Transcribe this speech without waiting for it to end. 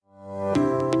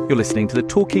You're listening to the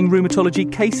Talking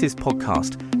Rheumatology Cases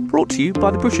podcast, brought to you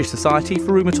by the British Society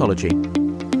for Rheumatology.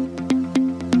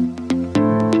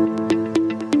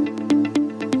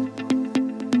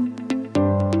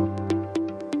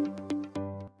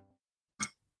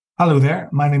 Hello there,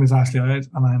 my name is Elliot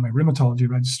and I am a rheumatology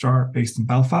registrar based in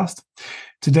Belfast.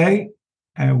 Today,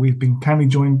 we've been kindly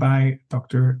joined by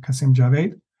Dr. Kassim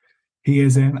Javiad. He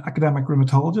is an academic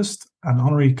rheumatologist and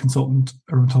honorary consultant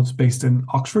rheumatologist based in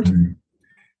Oxford.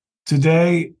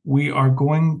 Today, we are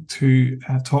going to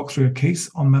talk through a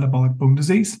case on metabolic bone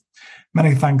disease.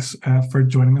 Many thanks for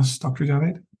joining us, Dr.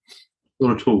 Javiad.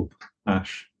 Not at all,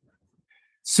 Ash.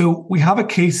 So we have a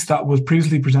case that was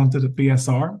previously presented at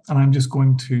BSR, and I'm just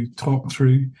going to talk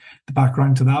through the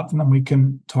background to that, and then we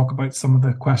can talk about some of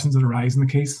the questions that arise in the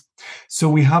case. So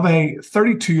we have a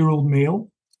 32-year-old male,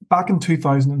 back in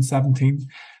 2017,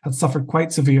 had suffered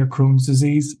quite severe Crohn's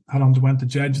disease, had underwent a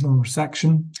jejunal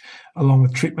resection, along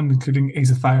with treatment including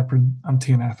azathioprine and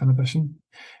TNF inhibition.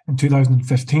 In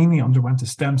 2015, he underwent a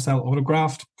stem cell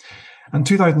autograft. In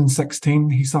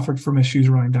 2016, he suffered from issues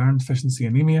around iron deficiency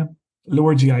anemia,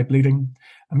 lower GI bleeding,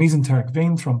 a mesenteric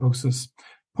vein thrombosis,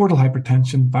 portal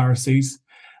hypertension, varices,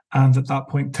 and at that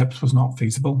point, TIPS was not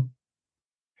feasible.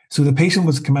 So the patient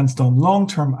was commenced on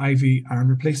long-term IV iron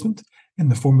replacement in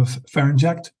the form of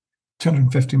Ferinject,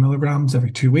 250 milligrams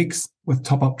every 2 weeks with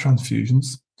top-up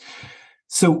transfusions.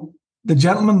 So the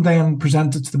gentleman then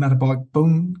presented to the Metabolic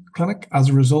Bone Clinic as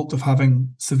a result of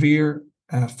having severe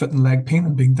foot and leg pain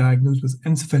and being diagnosed with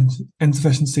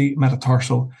insufficiency,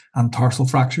 metatarsal and tarsal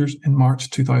fractures in March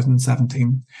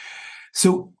 2017.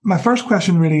 So my first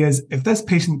question really is, if this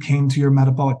patient came to your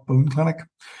Metabolic Bone Clinic,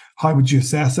 how would you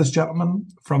assess this gentleman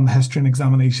from the history and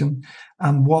examination,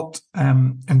 and what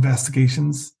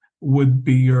investigations would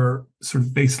be your sort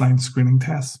of baseline screening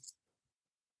tests?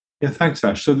 Yeah, thanks,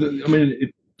 Ash. So,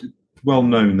 it's well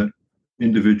known that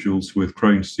individuals with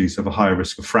Crohn's disease have a higher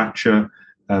risk of fracture.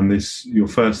 And your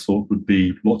first thought would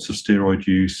be lots of steroid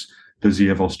use. Does he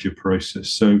have osteoporosis?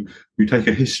 So you take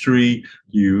a history,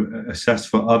 you assess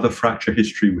for other fracture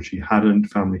history, which he hadn't,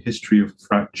 family history of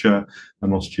fracture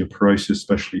and osteoporosis,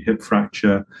 especially hip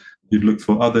fracture. You'd look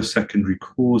for other secondary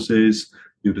causes.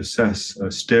 You'd assess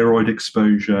steroid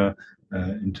exposure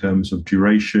in terms of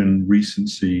duration,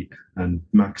 recency, and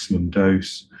maximum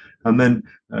dose. And then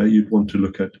you'd want to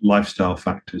look at lifestyle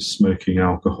factors, smoking,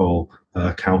 alcohol,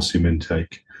 calcium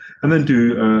intake, and then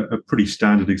do a pretty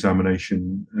standard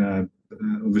examination.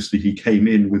 Obviously, he came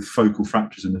in with focal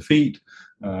fractures in the feet.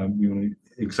 You want to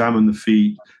examine the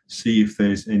feet, see if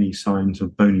there's any signs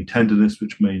of bony tenderness,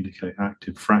 which may indicate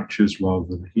active fractures rather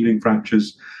than healing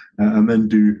fractures, and then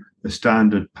do a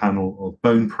standard panel of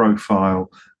bone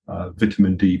profile,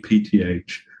 vitamin D,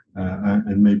 PTH,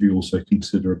 and maybe also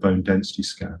consider a bone density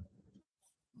scan.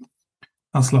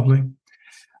 That's lovely.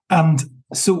 And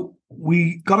so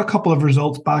we got a couple of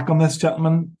results back on this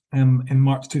gentleman in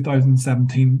March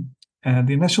 2017.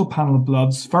 The initial panel of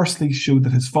bloods firstly showed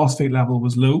that his phosphate level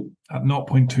was low at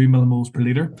 0.2 millimoles per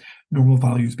litre, normal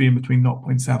values being between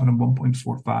 0.7 and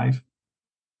 1.45.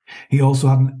 He also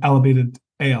had an elevated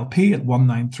ALP at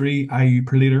 193 IU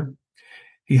per litre.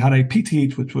 He had a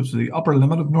PTH, which was the upper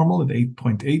limit of normal at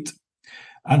 8.8,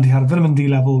 and he had a vitamin D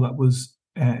level that was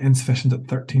insufficient at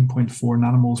 13.4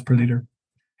 nanomoles per litre.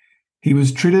 He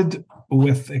was treated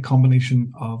with a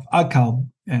combination of Adcal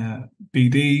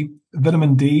BD,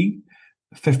 vitamin D,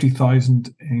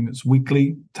 50,000 units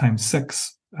weekly times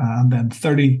 6, and then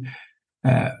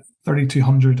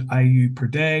 3,200 IU per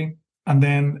day, and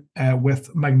then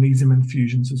with magnesium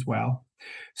infusions as well.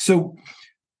 So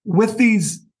with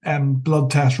these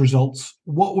blood test results,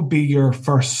 what would be your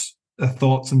first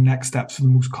thoughts and next steps for the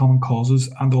most common causes,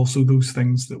 and also those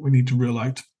things that we need to rule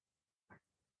out?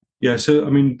 Yeah, so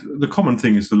the common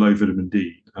thing is the low vitamin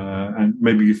D, and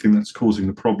maybe you think that's causing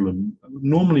the problem.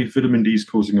 Normally, if vitamin D is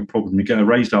causing a problem, you get a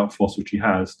raised outfloss, which he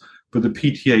has, but the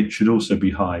PTH should also be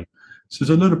high. So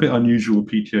it's a little bit unusual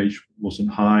the PTH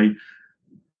wasn't high.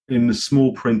 In the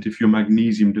small print, if you're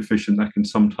magnesium deficient, that can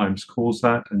sometimes cause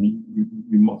that, and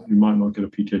you might not get a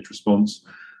PTH response.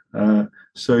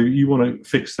 So you want to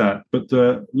fix that. But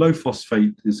the low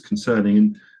phosphate is concerning,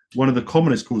 and one of the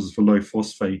commonest causes for low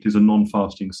phosphate is a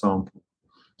non-fasting sample.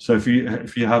 So if you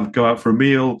go out for a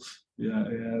meal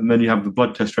and then you have the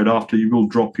blood test straight after, you will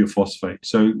drop your phosphate.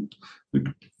 So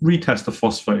retest the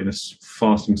phosphate in a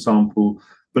fasting sample.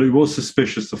 But it was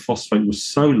suspicious the phosphate was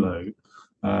so low,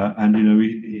 and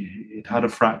it had a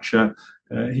fracture.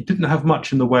 He didn't have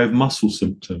much in the way of muscle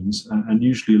symptoms, and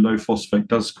usually a low phosphate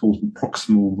does cause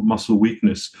proximal muscle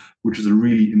weakness, which is a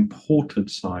really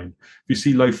important sign. If you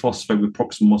see low phosphate with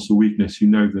proximal muscle weakness, you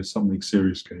know there's something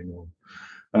serious going on.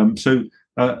 The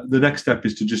next step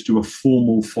is to just do a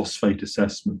formal phosphate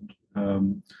assessment.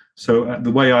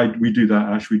 The way we do that,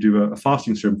 Ash, we do a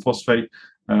fasting serum phosphate,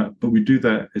 but we do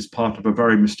that as part of a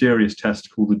very mysterious test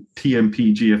called the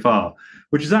TMP-GFR,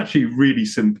 which is actually really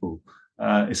simple.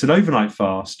 It's an overnight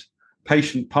fast.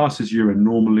 Patient passes urine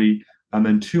normally, and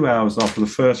then 2 hours after the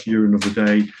first urine of the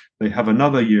day, they have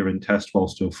another urine test while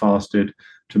still fasted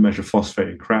to measure phosphate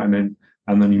and creatinine,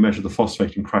 and then you measure the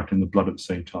phosphate and creatinine in the blood at the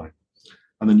same time.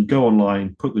 And then you go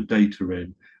online, put the data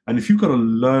in, and if you've got a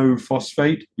low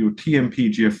phosphate, your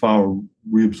TMP-GFR or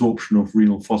reabsorption of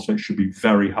renal phosphate should be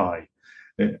very high.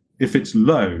 If it's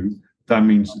low, that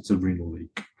means it's a renal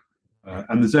leak.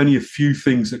 And there's only a few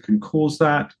things that can cause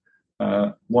that.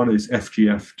 One is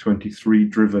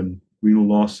FGF23-driven renal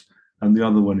loss, and the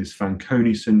other one is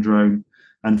Fanconi syndrome.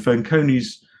 And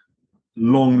Fanconi's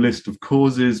long list of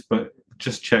causes, but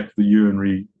just check the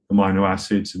urinary amino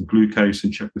acids and glucose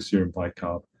and check the serum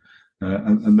bicarb.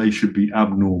 And they should be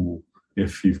abnormal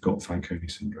if you've got Fanconi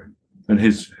syndrome. And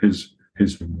his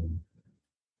were normal.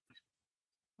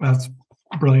 That's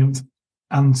brilliant.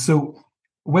 And so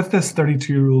with this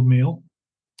 32-year-old male,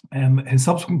 his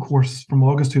subsequent course from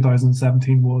August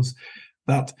 2017 was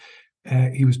that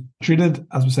he was treated,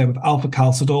 as we say, with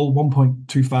alpha-calcidol,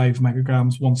 1.25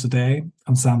 micrograms once a day,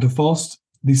 and Sandophos.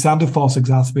 The Sandophos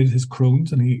exacerbated his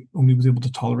Crohn's, and he only was able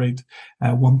to tolerate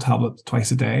one tablet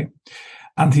twice a day.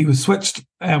 And he was switched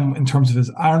in terms of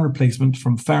his iron replacement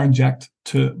from Ferinject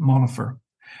to Monifer.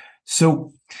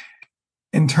 So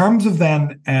in terms of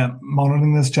then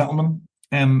monitoring this gentleman,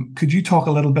 could you talk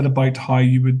a little bit about how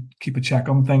you would keep a check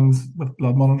on things with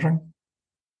blood monitoring?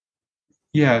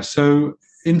 Yeah, so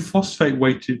in phosphate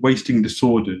wasting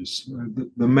disorders,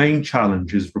 the main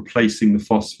challenge is replacing the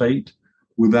phosphate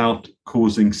without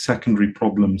causing secondary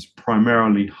problems,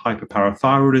 primarily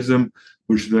hyperparathyroidism,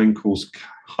 which then cause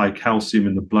high calcium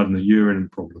in the blood and the urine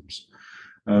and problems.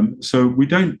 So we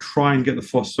don't try and get the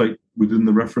phosphate within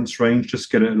the reference range,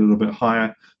 just get it a little bit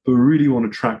higher, but we really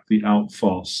want to track the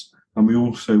outphos. And we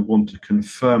also want to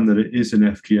confirm that it is an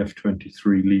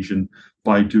FGF23 lesion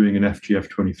by doing an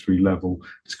FGF23 level.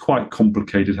 It's quite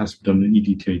complicated. It has to be done in an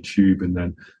EDTA tube and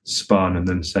then spun and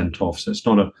then sent off. So it's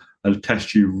not a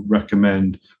test you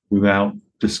recommend without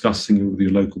discussing it with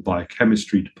your local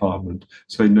biochemistry department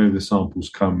so they know the sample's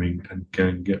coming and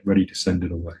can get ready to send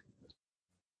it away.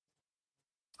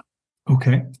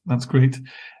 Okay, that's great.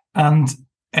 And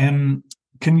can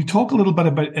you talk a little bit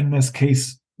about, in this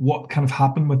case, what kind of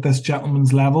happened with this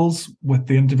gentleman's levels with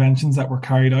the interventions that were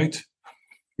carried out?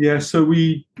 Yeah, so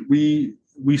we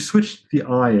switched the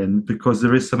iron because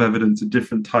there is some evidence that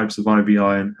different types of IV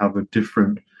iron have a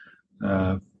different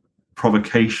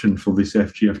provocation for this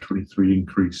FGF23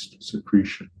 increased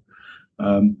secretion.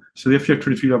 So the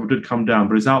FGF23 level did come down,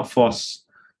 but his outphos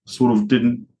sort of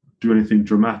didn't do anything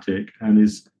dramatic, and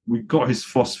we got his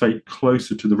phosphate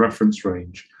closer to the reference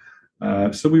range.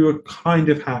 So we were kind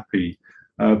of happy.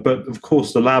 But of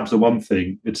course, the labs are one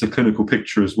thing, it's a clinical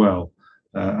picture as well.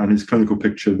 And his clinical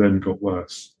picture then got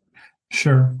worse.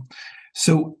 Sure.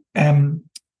 So in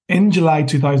July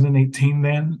 2018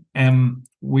 then,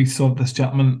 we saw that this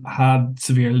gentleman had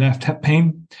severe left hip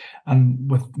pain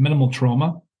and with minimal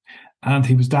trauma. And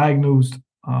he was diagnosed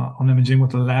on imaging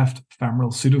with a left femoral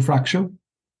pseudofracture.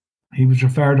 He was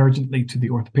referred urgently to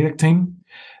the orthopedic team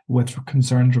with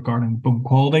concerns regarding bone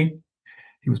quality.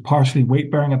 He was partially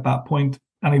weight-bearing at that point,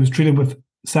 and he was treated with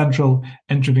central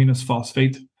intravenous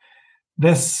phosphate.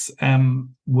 This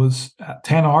was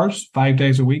 10 hours, 5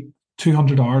 days a week,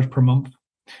 200 hours per month.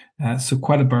 So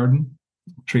quite a burden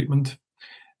treatment.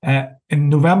 In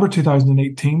November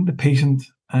 2018, the patient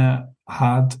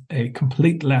had a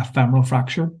complete left femoral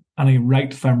fracture and a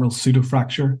right femoral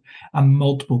pseudofracture and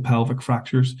multiple pelvic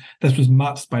fractures. This was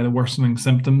matched by the worsening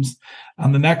symptoms.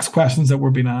 And the next questions that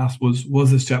were being asked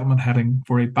was this gentleman heading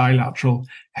for a bilateral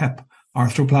hip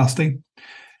arthroplasty?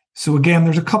 So again,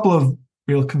 there's a couple of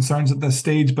real concerns at this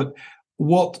stage, but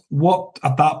what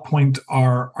at that point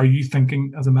are you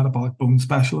thinking as a metabolic bone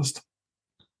specialist?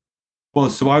 Well,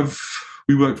 so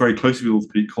we work very closely with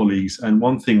orthopedic colleagues, and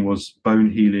one thing was bone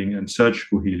healing and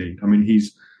surgical healing. I mean,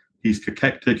 he's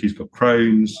cachectic, he's got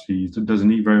Crohn's, he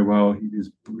doesn't eat very well,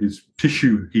 his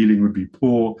tissue healing would be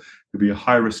poor, there'd be a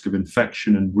high risk of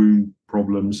infection and wound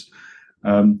problems.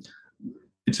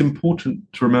 It's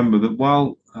important to remember that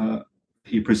while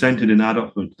he presented in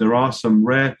adulthood, there are some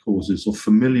rare causes of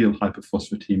familial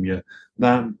hyperphosphatemia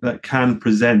that can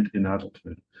present in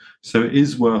adulthood. So it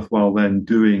is worthwhile then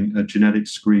doing a genetic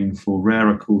screen for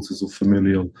rarer causes of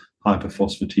familial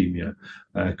hyperphosphatemia,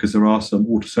 because there are some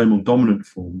autosomal dominant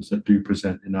forms that do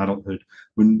present in adulthood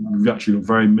when we've actually got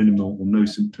very minimal or no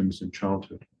symptoms in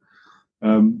childhood.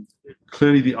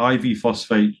 Clearly, the IV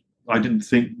phosphate I didn't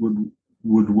think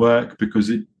would work, because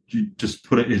you just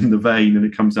put it in the vein and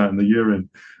it comes out in the urine,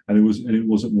 and it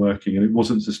wasn't working and it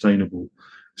wasn't sustainable.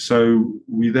 So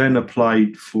we then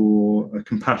applied for a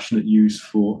compassionate use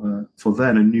for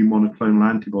then a new monoclonal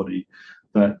antibody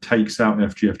that takes out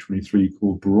FGF23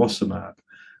 called burosumab,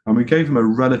 and we gave him a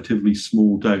relatively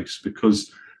small dose,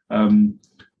 because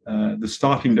the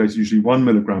starting dose is usually 1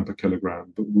 milligram per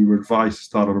kilogram, but we were advised to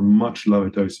start at a much lower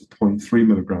dose of 0.3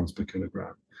 milligrams per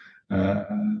kilogram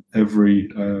every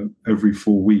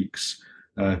 4 weeks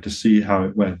to see how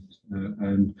it went.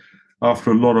 And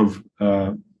after a lot of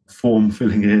form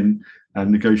filling in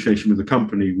and negotiation with the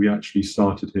company, we actually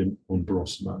started him on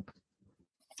burosumab.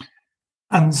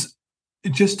 And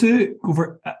just to go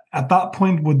over, at that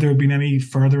point, would there have been any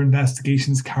further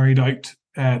investigations carried out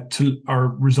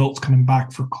or results coming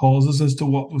back for causes as to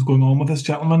what was going on with this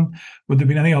gentleman? Would there have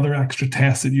been any other extra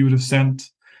tests that you would have sent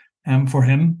for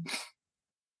him?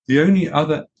 The only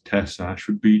other test, Ash,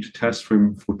 would be to test for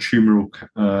him for tumoral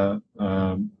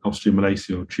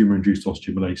osteomalacia or tumor-induced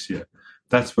osteomalacia.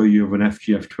 That's where you have an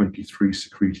FGF23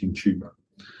 secreting tumor.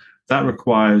 That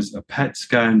requires a PET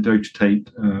scan.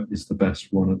 Dotatate is the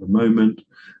best one at the moment.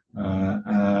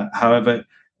 However,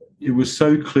 it was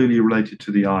so clearly related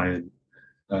to the iron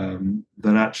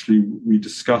that actually we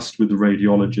discussed with the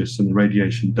radiologists and the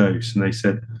radiation dose, and they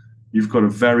said, you've got a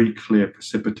very clear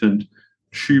precipitant.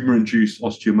 Tumor-induced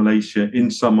osteomalacia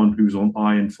in someone who's on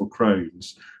iron for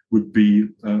Crohn's would be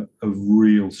a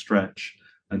real stretch,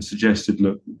 and suggested,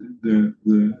 look, the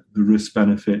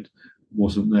risk-benefit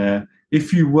wasn't there.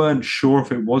 If you weren't sure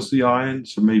if it was the iron,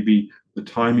 so maybe the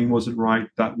timing wasn't right,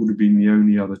 that would have been the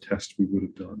only other test we would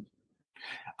have done.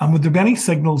 And would there be any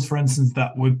signals, for instance,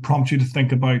 that would prompt you to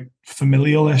think about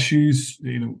familial issues,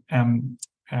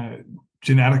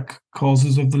 genetic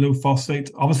causes of the low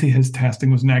phosphate? Obviously, his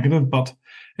testing was negative, but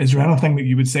is there anything that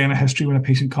you would say in a history when a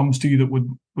patient comes to you that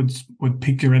would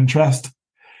pique your interest?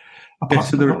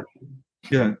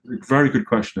 Very good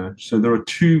question, Ash. So there are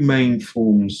two main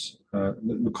forms.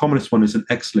 The commonest one is an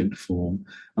X-linked form,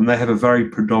 and they have a very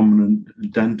predominant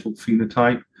dental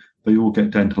phenotype. They all get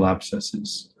dental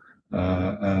abscesses,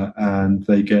 and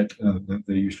they're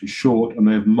usually short, and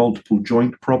they have multiple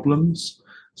joint problems.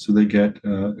 So they get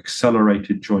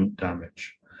accelerated joint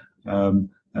damage.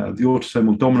 The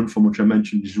autosomal dominant form, which I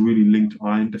mentioned, is really linked to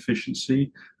iron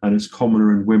deficiency, and it's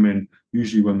commoner in women.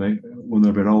 Usually when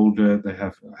they're a bit older, they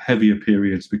have heavier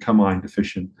periods, become iron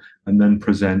deficient, and then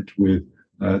present with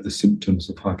the symptoms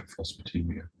of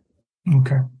hyperphosphatemia.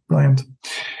 Okay, brilliant.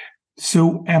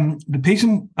 So the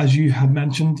patient, as you had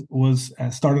mentioned, was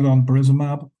started on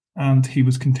burosumab, and he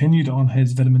was continued on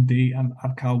his vitamin D and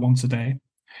Adcal once a day.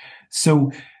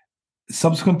 So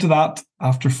subsequent to that,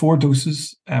 after 4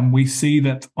 doses, we see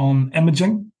that on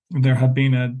imaging, there had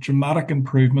been a dramatic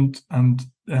improvement and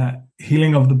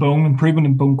healing of the bone, improvement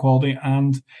in bone quality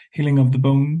and healing of the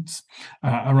bones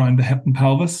around the hip and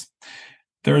pelvis.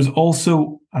 There is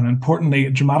also, and importantly,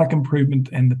 a dramatic improvement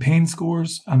in the pain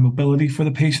scores and mobility for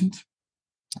the patient.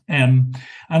 And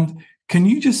can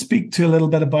you just speak to a little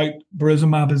bit about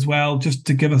burosumab as well, just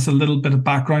to give us a little bit of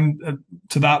background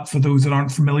to that for those that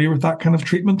aren't familiar with that kind of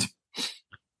treatment?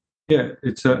 Yeah,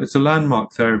 it's a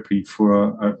landmark therapy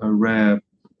for a rare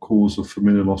cause of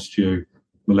familial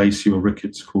osteomalacia or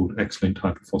rickets called X-linked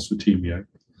hyperphosphatemia.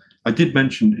 I did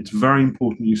mention it's very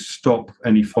important you stop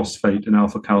any phosphate and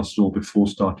alpha-calcidol before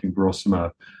starting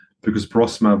burosumab, because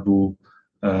burosumab will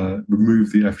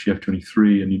remove the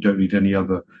FGF23, and you don't need any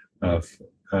other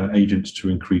agents to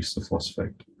increase the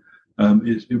phosphate.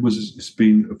 It's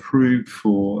been approved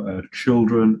for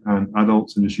children and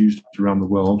adults, and is used around the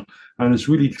world, and has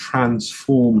really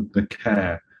transformed the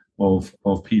care of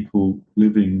people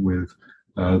living with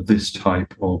this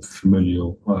type of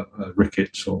familial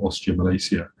rickets or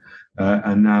osteomalacia.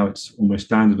 And now it's almost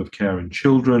standard of care in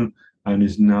children, and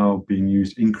is now being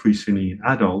used increasingly in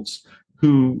adults,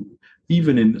 who,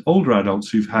 even in older adults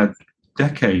who've had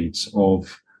decades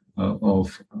of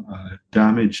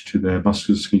damage to their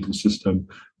musculoskeletal system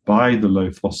by the low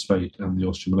phosphate and the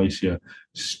osteomalacia,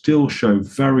 still show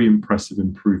very impressive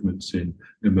improvements in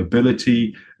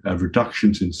mobility,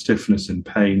 reductions in stiffness and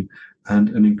pain, and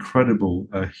an incredible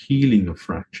healing of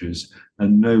fractures,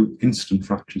 and no instant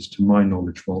fractures to my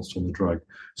knowledge whilst on the drug.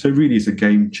 So it really is a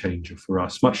game changer for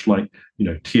us, much like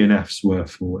TNFs were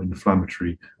for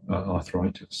inflammatory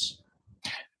arthritis.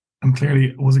 And clearly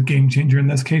it was a game changer in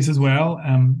this case as well,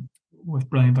 with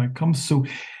brilliant outcomes. So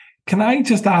can I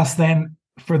just ask then,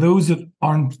 for those that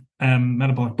aren't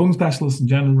metabolic bone specialists and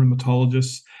general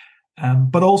rheumatologists,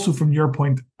 but also from your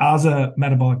point as a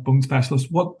metabolic bone specialist,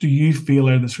 what do you feel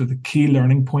are the sort of key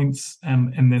learning points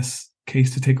in this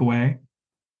case to take away?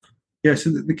 Yeah, so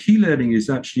the key learning is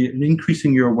actually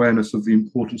increasing your awareness of the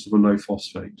importance of a low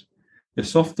phosphate.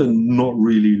 It's often not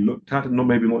really looked at, and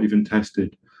maybe not even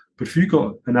tested. But if you've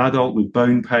got an adult with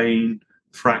bone pain,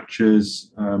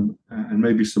 fractures, and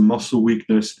maybe some muscle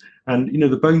weakness, and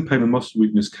the bone pain and muscle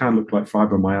weakness can look like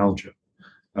fibromyalgia,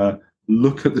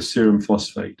 look at the serum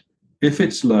phosphate. If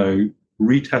it's low,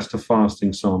 retest a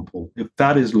fasting sample. If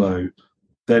that is low,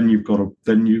 then you've got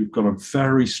a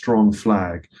very strong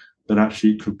flag that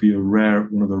actually it could be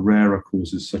one of the rarer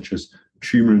causes, such as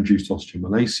tumor-induced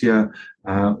osteomalacia,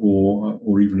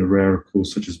 or even a rarer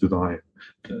cause such as with iron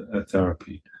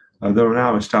therapy. There are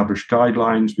now established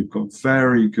guidelines. We've got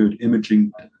very good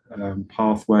imaging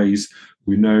pathways.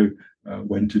 We know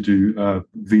when to do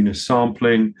venous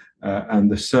sampling,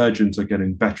 and the surgeons are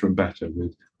getting better and better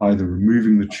with either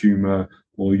removing the tumor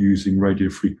or using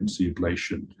radiofrequency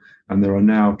ablation. And there are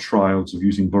now trials of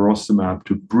using burosumab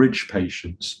to bridge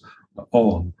patients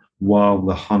on while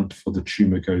the hunt for the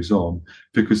tumor goes on,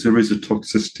 because there is a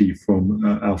toxicity from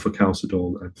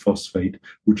alpha-calcidol and phosphate,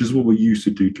 which is what we used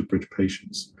to do to bridge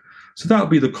patients. So that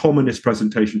would be the commonest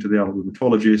presentation to the adult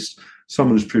rheumatologist.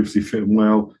 Someone who's previously fit and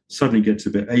well suddenly gets a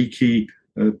bit achy,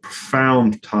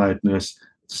 profound tiredness,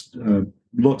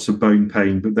 lots of bone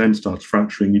pain, but then starts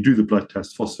fracturing. You do the blood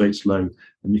test, phosphate's low,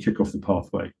 and you kick off the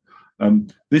pathway.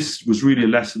 This was really a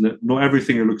lesson that not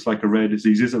everything that looks like a rare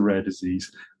disease is a rare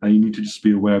disease, and you need to just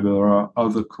be aware there are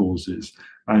other causes.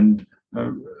 And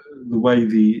the way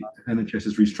the NHS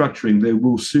is restructuring, there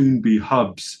will soon be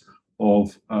hubs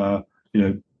of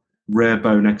rare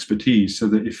bone expertise, so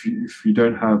that if you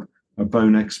don't have a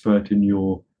bone expert in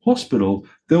your hospital,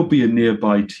 there'll be a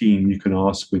nearby team you can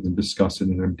ask with and discuss in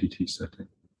an MDT setting.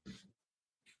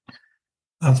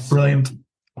 That's brilliant.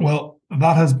 Well,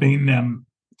 that has been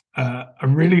a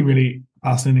really, really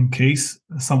fascinating case,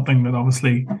 something that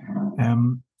obviously a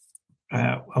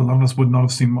lot of us would not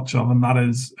have seen much of, and that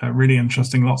is really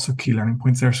interesting. Lots of key learning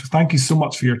points there. So thank you so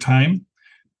much for your time.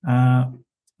 Not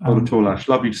at all, Ash.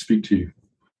 Lovely to speak to you.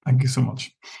 Thank you so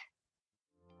much.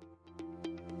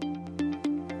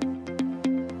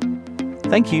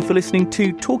 Thank you for listening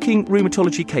to Talking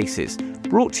Rheumatology Cases,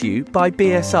 brought to you by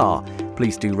BSR.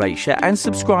 Please do rate, share and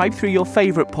subscribe through your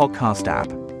favourite podcast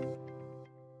app.